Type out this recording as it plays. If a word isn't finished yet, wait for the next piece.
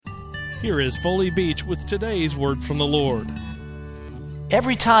Here is Foley Beach with today's Word from the Lord.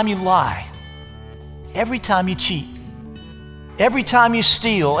 Every time you lie, every time you cheat, every time you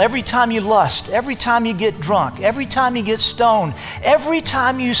steal, every time you lust, every time you get drunk, every time you get stoned, every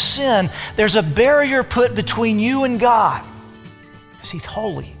time you sin, there's a barrier put between you and God. Because He's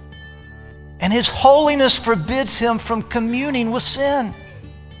holy. And His holiness forbids Him from communing with sin.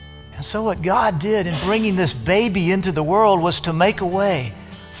 And so what God did in bringing this baby into the world was to make a way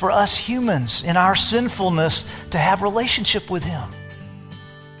for us humans in our sinfulness to have relationship with Him.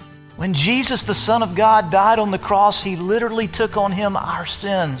 When Jesus, the Son of God, died on the cross, He literally took on Him our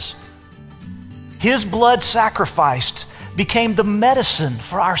sins. His blood sacrificed became the medicine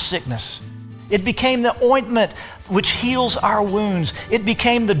for our sickness. It became the ointment which heals our wounds. It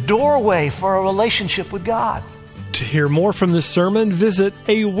became the doorway for a relationship with God. To hear more from this sermon, visit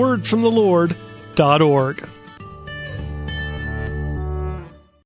awordfromthelord.org.